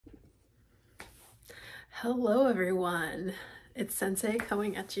Hello everyone, it's Sensei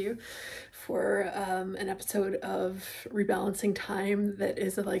coming at you for an episode of Rebalancing Time that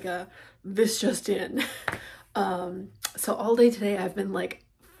is like a this just in. So all day today I've been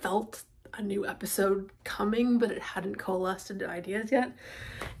felt a new episode coming, but it hadn't coalesced into ideas yet,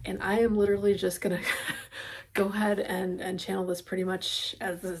 and I am literally just gonna go ahead and channel this pretty much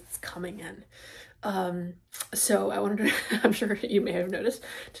as it's coming in. So I wanted to, I'm sure you may have noticed,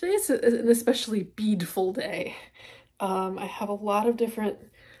 today is an especially beadful day. I have a lot of different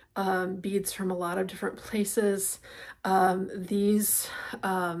beads from a lot of different places. These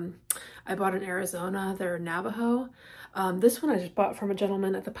I bought in Arizona, they're Navajo. This one I just bought from a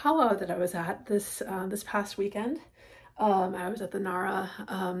gentleman at the powwow that I was at this past weekend. I was at the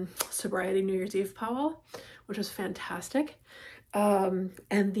NARA Sobriety New Year's Eve powwow, which was fantastic.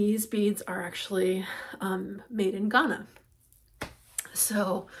 And these beads are actually made in Ghana.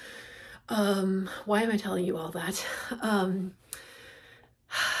 So why am I telling you all that?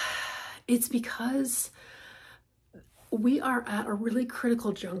 It's because we are at a really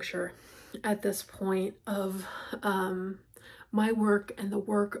critical juncture at this point of my work and the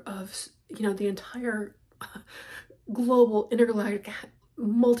work of, the entire global intergalactic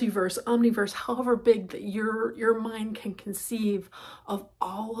multiverse, omniverse, however big that your mind can conceive of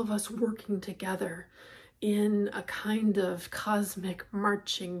all of us working together in a kind of cosmic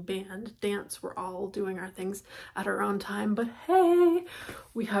marching band dance. We're all doing our things at our own time, but hey,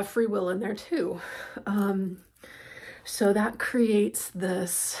 we have free will in there too. So that creates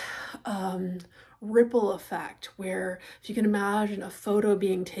this ripple effect where, if you can imagine a photo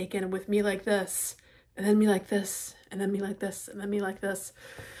being taken with me like this, and then me like this, and then me like this, and then me like this.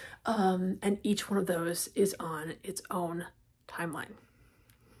 And each one of those is on its own timeline.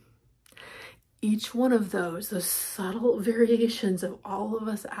 Each one of those subtle variations of all of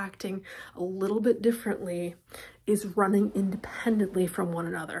us acting a little bit differently, is running independently from one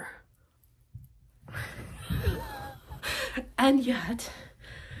another. And yet,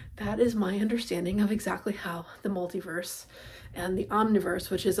 that is my understanding of exactly how the multiverse and the omniverse,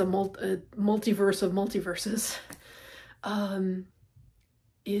 which is a multiverse of multiverses,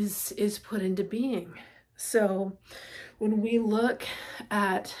 is put into being. So when we look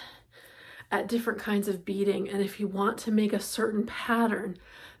at different kinds of beading, and if you want to make a certain pattern,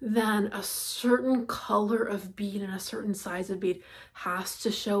 then a certain color of bead and a certain size of bead has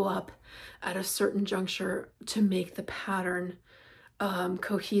to show up at a certain juncture to make the pattern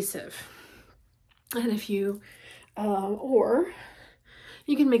cohesive. And if you or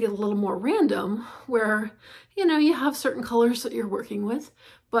you can make it a little more random, where you have certain colors that you're working with,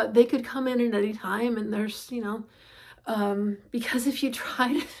 but they could come in at any time, and there's because if you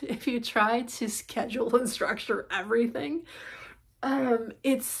try to schedule and structure everything,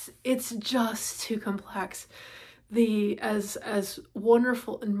 it's just too complex. As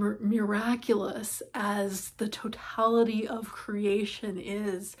wonderful and miraculous as the totality of creation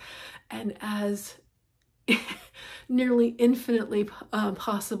is, and as nearly infinitely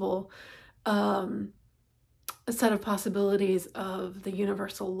possible a set of possibilities of the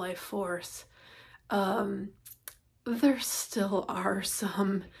universal life force, there still are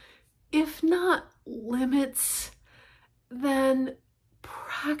some, if not limits, then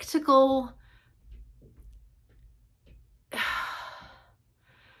practical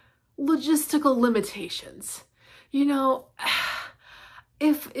logistical limitations.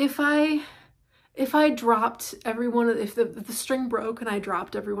 If I dropped every one of, if the string broke and I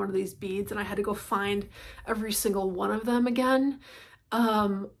dropped every one of these beads and I had to go find every single one of them again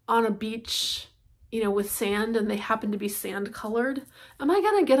on a beach, with sand, and they happen to be sand colored, am I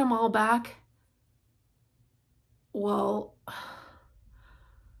gonna get them all back? Well,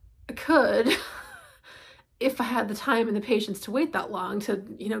 I could if I had the time and the patience to wait that long, to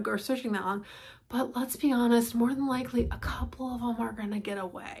go searching that long. But let's be honest, more than likely a couple of them are gonna get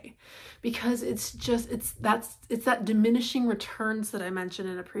away, because it's that diminishing returns that I mentioned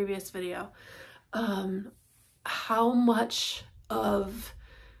in a previous video. How much of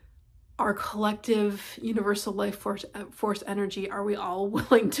our collective universal life force energy are we all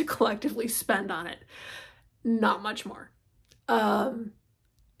willing to collectively spend on it? Not much more.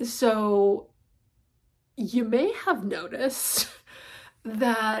 So you may have noticed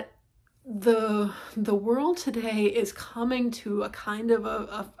that the world today is coming to a kind of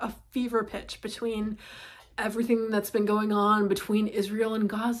a fever pitch between everything that's been going on between Israel and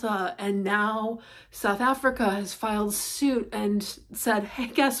Gaza, and now South Africa has filed suit and said, hey,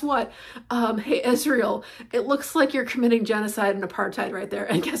 guess what? Hey, Israel, it looks like you're committing genocide and apartheid right there,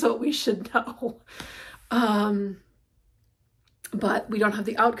 and guess what? We should know. but we don't have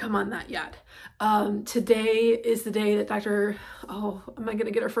the outcome on that yet. Today is the day that am I going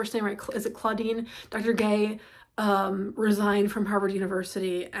to get her first name right? Is it Claudine? Dr. Gay resigned from Harvard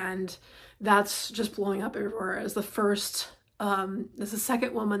University, and that's just blowing up everywhere as the first, as the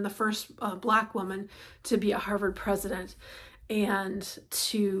second woman, the first Black woman to be a Harvard president, and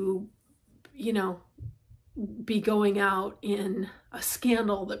to, you know, be going out in a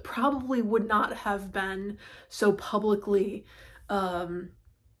scandal that probably would not have been so publicly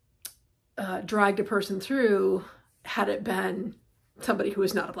dragged a person through had it been somebody who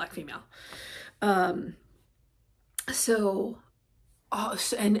is not a Black female. And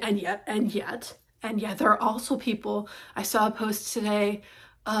yet there are also people. I saw a post today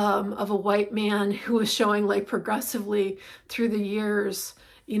of a white man who was showing, like, progressively through the years,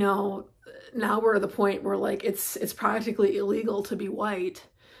 you know, now we're at the point where, like, it's practically illegal to be white,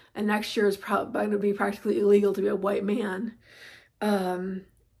 and next year is probably going to be practically illegal to be a white man. And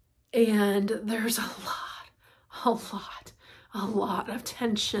there's a lot of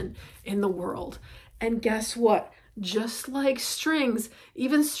tension in the world. And guess what? Just like strings,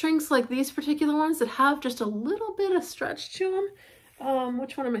 even strings like these particular ones that have just a little bit of stretch to them.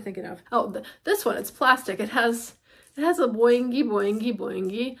 Which one am I thinking of? Oh, this one, it's plastic. It has a boingy, boingy,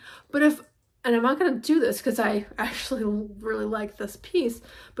 boingy. But and I'm not going to do this because I actually really like this piece,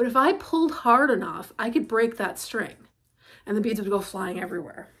 but if I pulled hard enough, I could break that string and the beads would go flying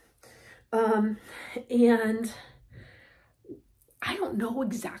everywhere. And I don't know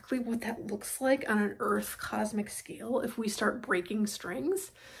exactly what that looks like on an Earth cosmic scale if we start breaking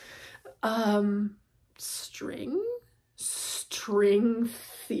strings. String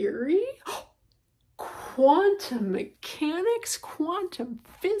theory, quantum mechanics, quantum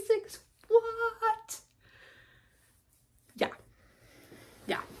physics, what?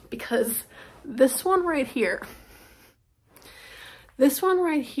 Yeah, because this one right here,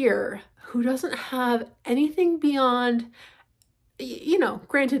 who doesn't have anything beyond, you know,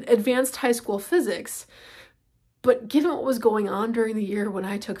 granted, advanced high school physics, but given what was going on during the year when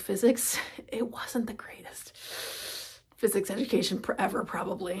I took physics, it wasn't the greatest physics education ever,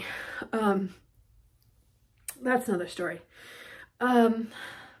 probably. That's another story.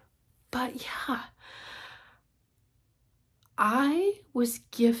 But yeah, I was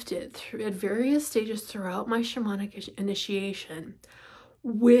gifted at various stages throughout my shamanic initiation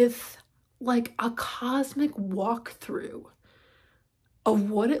with, like, a cosmic walkthrough of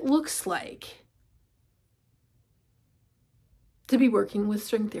what it looks like to be working with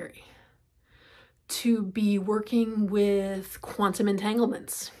string theory, to be working with quantum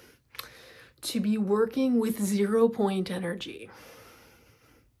entanglements, to be working with 0 point energy.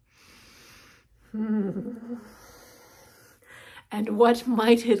 And what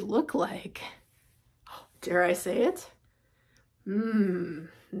might it look like? Dare I say it?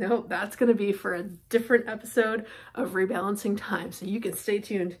 Nope, that's going to be for a different episode of Rebalancing Time, so you can stay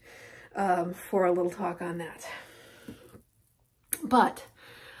tuned for a little talk on that. But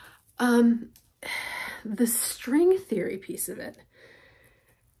the string theory piece of it,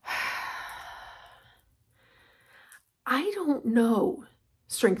 I don't know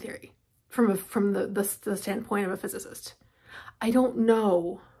string theory from the standpoint of a physicist. I don't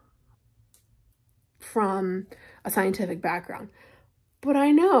know from a scientific background, but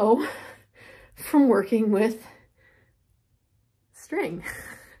I know from working with string.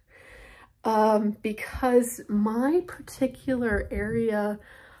 Because my particular area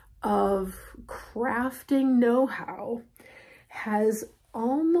of crafting know-how has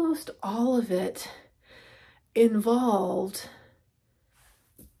almost all of it involved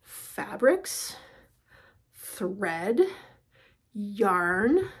fabrics, thread,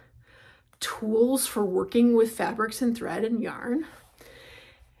 yarn, tools for working with fabrics and thread and yarn.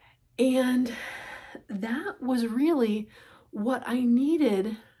 And that was really what I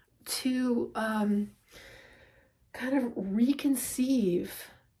needed to kind of reconceive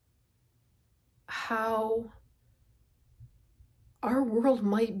how our world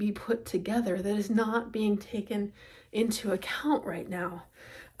might be put together that is not being taken into account right now.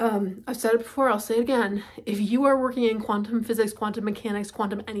 I've said it before, I'll say it again. If you are working in quantum physics, quantum mechanics,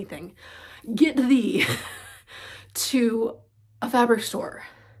 quantum anything, get thee to a fabric store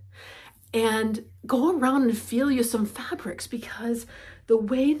and go around and feel you some fabrics, because the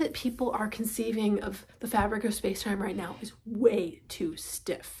way that people are conceiving of the fabric of space-time right now is way too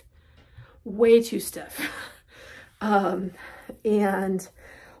stiff. Way too stiff. And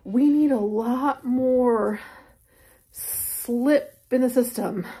we need a lot more slip in the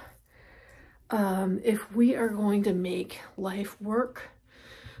system if we are going to make life work,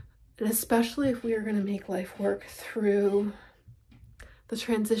 and especially if we are going to make life work through the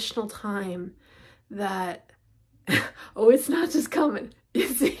transitional time that, oh, it's not just coming,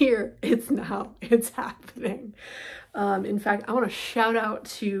 it's here, it's now, it's happening. In fact, I want to shout out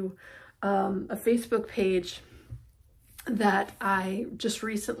to a Facebook page that I just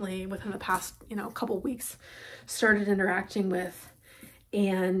recently, within the past, couple weeks, started interacting with.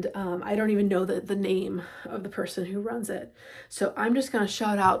 And I don't even know the name of the person who runs it. So I'm just going to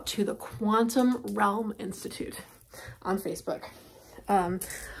shout out to the Quantum Realm Institute on Facebook.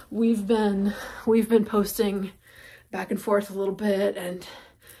 We've been posting back and forth a little bit and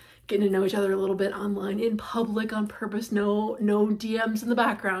getting to know each other a little bit online in public on purpose. No DMs in the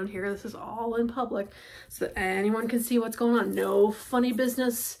background here. This is all in public so that anyone can see what's going on. No funny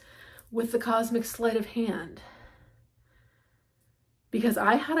business with the cosmic sleight of hand. Because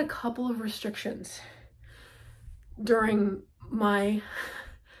I had a couple of restrictions during my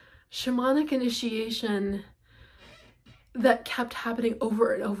shamanic initiation that kept happening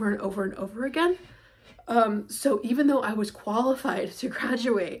over and over and over and over again. So even though I was qualified to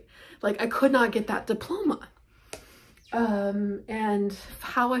graduate, like I could not get that diploma. And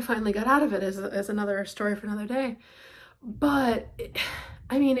how I finally got out of it is another story for another day. But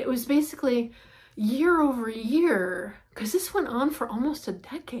it was basically year over year, because this went on for almost a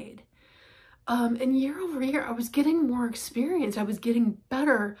decade. And year over year, I was getting more experience. I was getting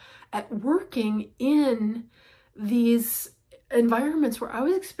better at working in these environments where I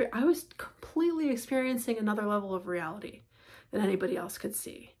was completely experiencing another level of reality than anybody else could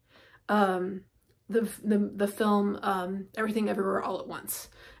see. The film Everything Everywhere All at Once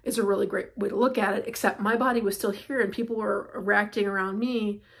is a really great way to look at it, except my body was still here and people were reacting around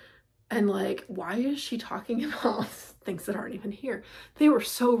me and like, why is she talking about things that aren't even here? They were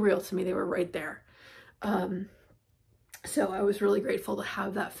so real to me. They were right there. So I was really grateful to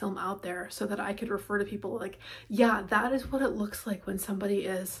have that film out there so that I could refer to people like, yeah, that is what it looks like when somebody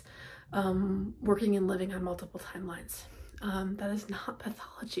is working and living on multiple timelines. That is not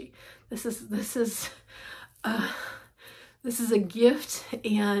pathology. This is a gift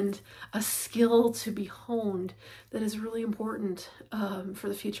and a skill to be honed that is really important for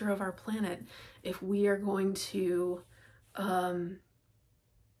the future of our planet if we are going to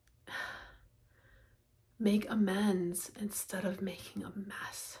make amends instead of making a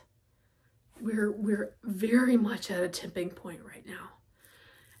mess. We're very much at a tipping point right now.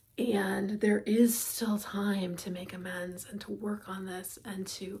 And there is still time to make amends and to work on this and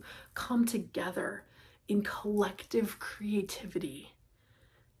to come together in collective creativity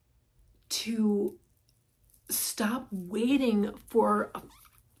to stop waiting for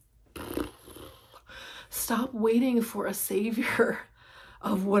a savior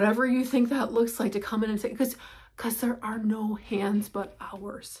of whatever you think that looks like to come in and say, because there are no hands but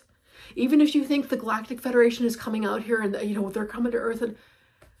ours. Even if you think the Galactic Federation is coming out here and they're coming to Earth, and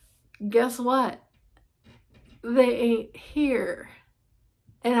guess what? They ain't here.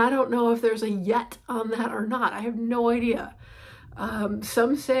 And I don't know if there's a yet on that or not. I have no idea.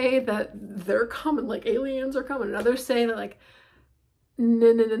 Some say that they're coming, like aliens are coming, and others say that like,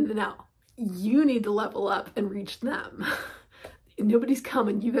 no. You need to level up and reach them. Nobody's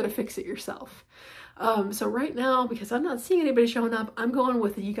coming. You got to fix it yourself. So right now, because I'm not seeing anybody showing up, I'm going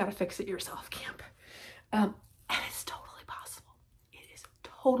with the you got to fix it yourself camp. And it's totally possible. It is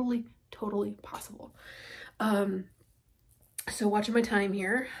totally possible. So watching my time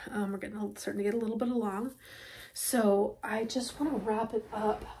here, we're starting to get a little bit along. So I just want to wrap it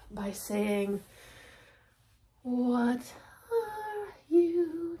up by saying, what are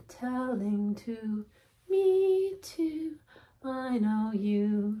you telling to me too? I know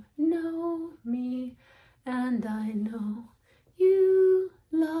you know me, and I know you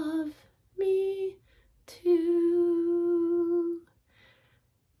love me too.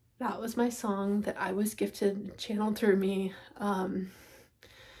 That was my song that I was gifted, channeled through me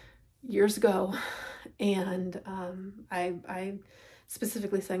years ago, and I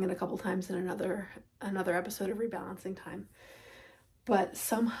specifically sang it a couple times in another episode of Rebalancing Time. But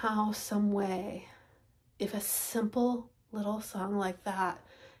somehow, some way, if a simple little song like that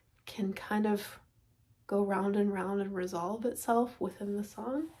can kind of go round and round and resolve itself within the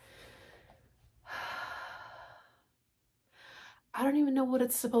song, I don't even know what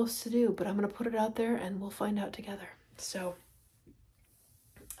it's supposed to do, but I'm going to put it out there and we'll find out together. So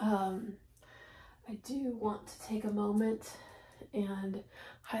I do want to take a moment and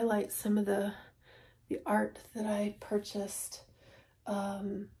highlight some of the art that I purchased,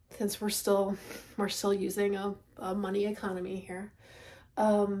 since we're still using a money economy here,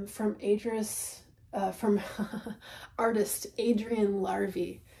 from artist Adrian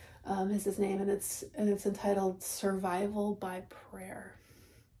Larvey, is his name, and it's entitled Survival by Prayer.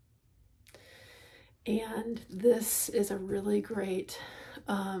 And this is a really great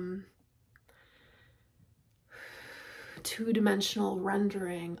two-dimensional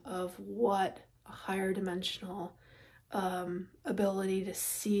rendering of what a higher dimensional ability to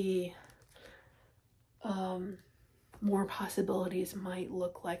see more possibilities might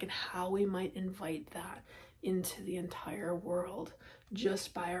look like, and how we might invite that into the entire world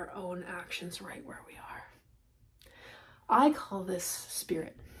just by our own actions right where we are. I call this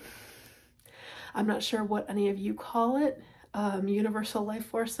spirit. I'm not sure what any of you call it. Universal life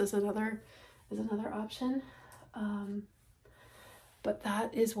force is another option. But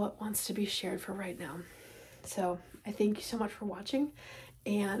that is what wants to be shared for right now. So I thank you so much for watching,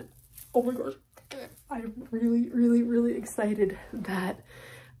 and oh my gosh, I'm really excited that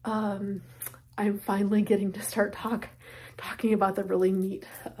I'm finally getting to start talking about the really neat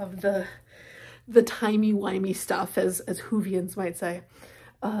of the timey-wimey stuff, as Whovians might say,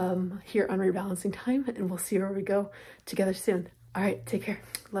 here on Rebalancing Time, and we'll see where we go together soon. All right, take care.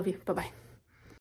 Love you. Bye-bye.